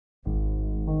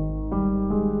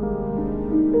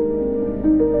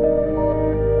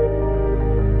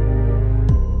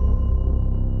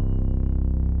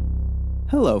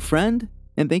Hello, friend,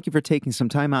 and thank you for taking some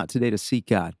time out today to seek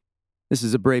God. This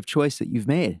is a brave choice that you've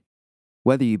made.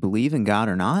 Whether you believe in God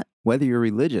or not, whether you're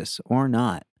religious or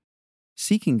not,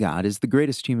 seeking God is the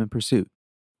greatest human pursuit.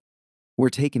 We're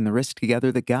taking the risk together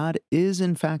that God is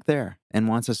in fact there and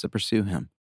wants us to pursue Him.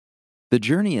 The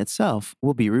journey itself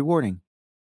will be rewarding.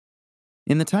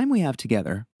 In the time we have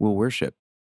together, we'll worship.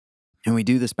 And we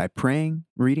do this by praying,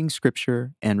 reading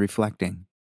scripture, and reflecting.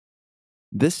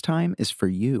 This time is for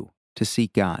you to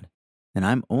seek God, and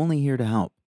I'm only here to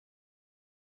help.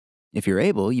 If you're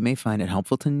able, you may find it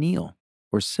helpful to kneel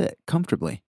or sit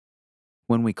comfortably.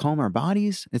 When we calm our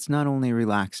bodies, it's not only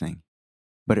relaxing,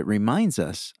 but it reminds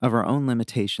us of our own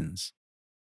limitations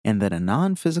and that a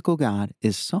non-physical God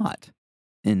is sought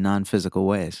in non-physical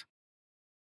ways.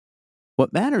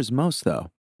 What matters most,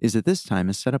 though, is that this time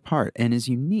is set apart and is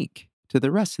unique to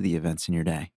the rest of the events in your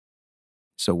day.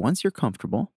 So once you're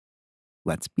comfortable,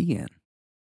 let's begin.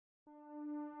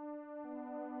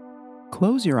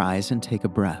 Close your eyes and take a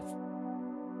breath.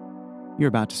 You're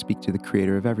about to speak to the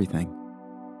Creator of everything.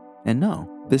 And no,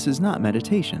 this is not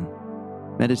meditation.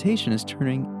 Meditation is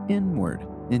turning inward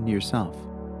into yourself,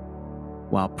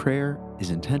 while prayer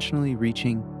is intentionally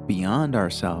reaching beyond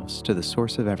ourselves to the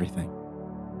source of everything.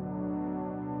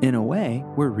 In a way,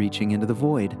 we're reaching into the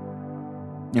void,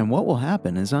 and what will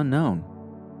happen is unknown.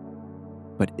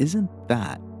 But isn't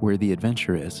that where the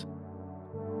adventure is?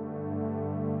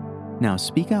 Now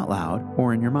speak out loud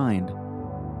or in your mind.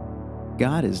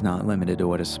 God is not limited to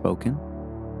what is spoken.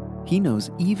 He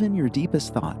knows even your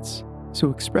deepest thoughts,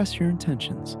 so express your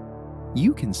intentions.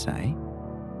 You can say,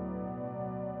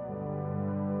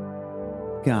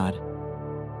 God,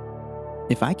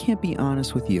 if I can't be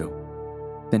honest with you,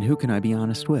 then who can I be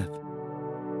honest with?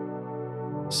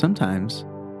 Sometimes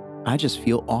I just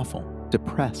feel awful,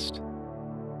 depressed,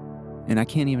 and I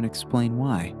can't even explain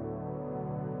why.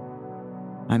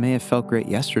 I may have felt great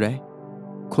yesterday,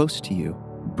 close to you,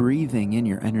 breathing in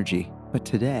your energy, but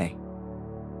today,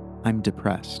 I'm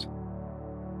depressed.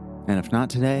 And if not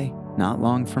today, not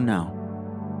long from now.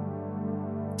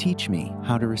 Teach me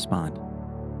how to respond.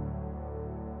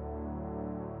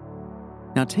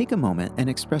 Now take a moment and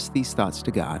express these thoughts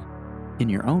to God in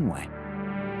your own way.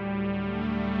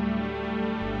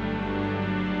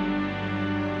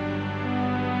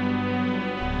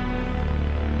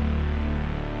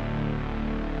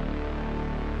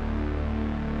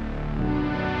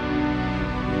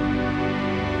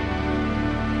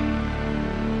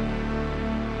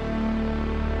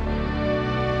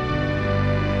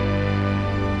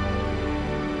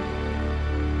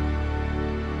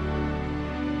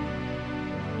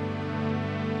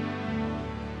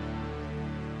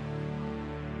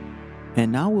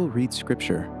 And now we'll read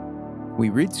Scripture. We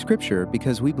read Scripture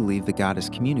because we believe that God has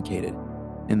communicated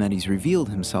and that He's revealed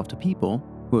Himself to people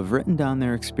who have written down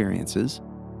their experiences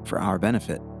for our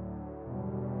benefit.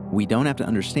 We don't have to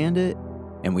understand it,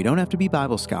 and we don't have to be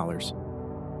Bible scholars.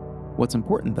 What's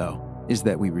important, though, is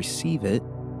that we receive it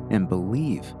and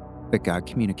believe that God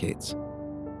communicates.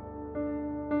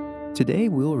 Today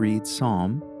we'll read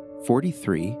Psalm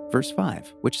 43, verse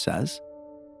 5, which says,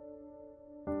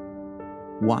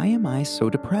 "Why am I so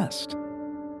depressed?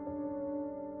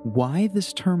 Why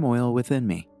this turmoil within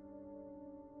me?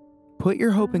 Put your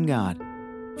hope in God,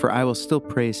 for I will still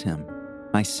praise Him,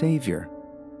 my Savior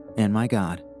and my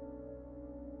God."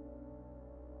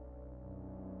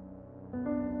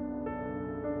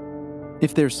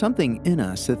 If there's something in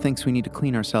us that thinks we need to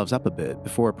clean ourselves up a bit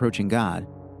before approaching God,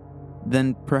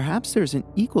 then perhaps there's an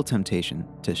equal temptation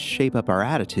to shape up our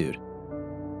attitude,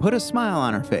 put a smile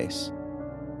on our face,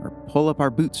 or pull up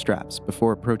our bootstraps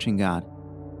before approaching God.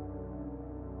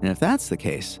 And if that's the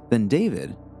case, then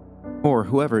David, or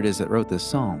whoever it is that wrote this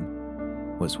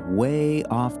psalm, was way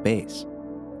off base,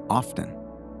 often.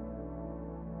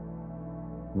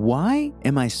 Why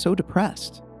am I so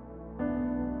depressed?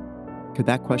 Could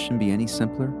that question be any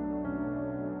simpler?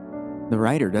 The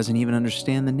writer doesn't even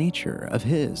understand the nature of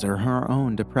his or her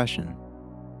own depression.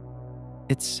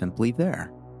 It's simply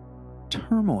there,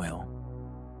 turmoil,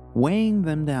 weighing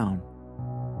them down.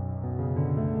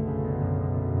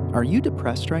 Are you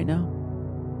depressed right now?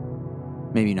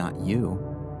 Maybe not you.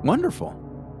 Wonderful.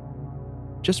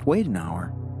 Just wait an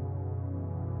hour.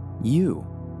 You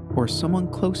or someone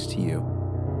close to you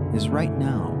is right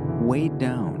now weighed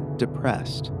down,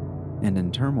 depressed, and in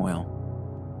turmoil.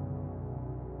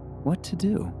 What to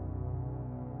do?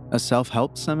 A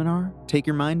self-help seminar? Take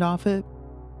your mind off it?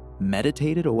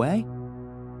 Meditate it away?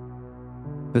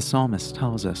 The psalmist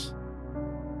tells us,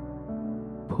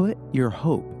 "Put your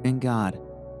hope in God,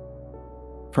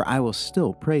 for I will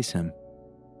still praise Him."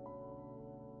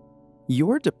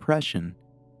 Your depression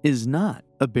is not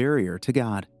a barrier to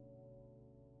God.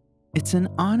 It's an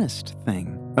honest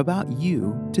thing about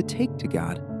you to take to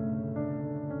God.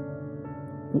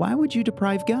 Why would you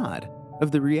deprive God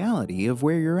of the reality of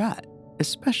where you're at,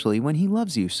 especially when He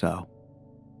loves you so?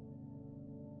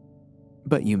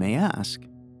 But you may ask,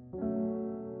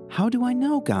 how do I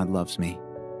know God loves me?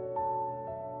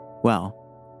 Well,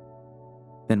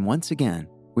 then once again,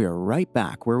 we are right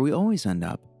back where we always end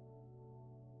up,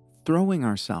 throwing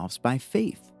ourselves by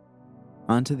faith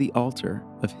onto the altar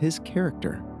of His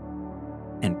character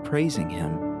and praising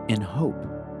Him in hope.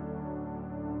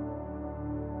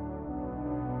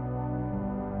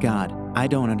 God, I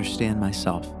don't understand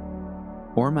myself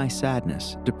or my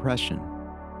sadness, depression,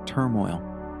 turmoil.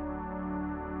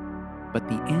 But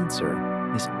the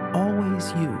answer is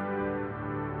always you.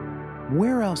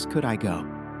 Where else could I go?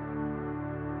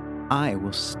 I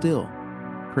will still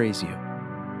praise you.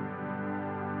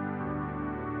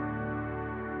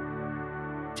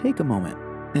 Take a moment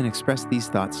and express these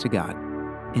thoughts to God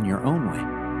in your own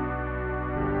way.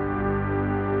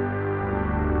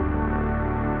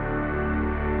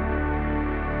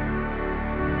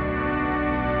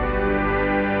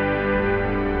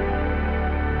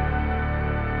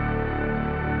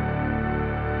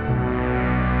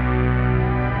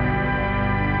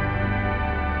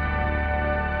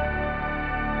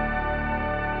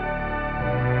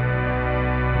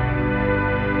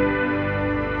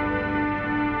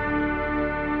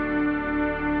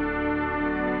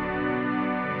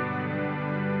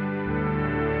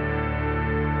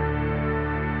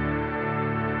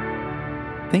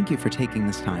 Thank you for taking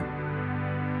this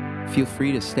time. Feel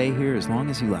free to stay here as long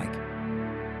as you like.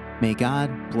 May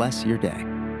God bless your day,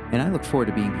 and I look forward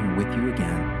to being here with you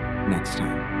again next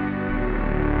time.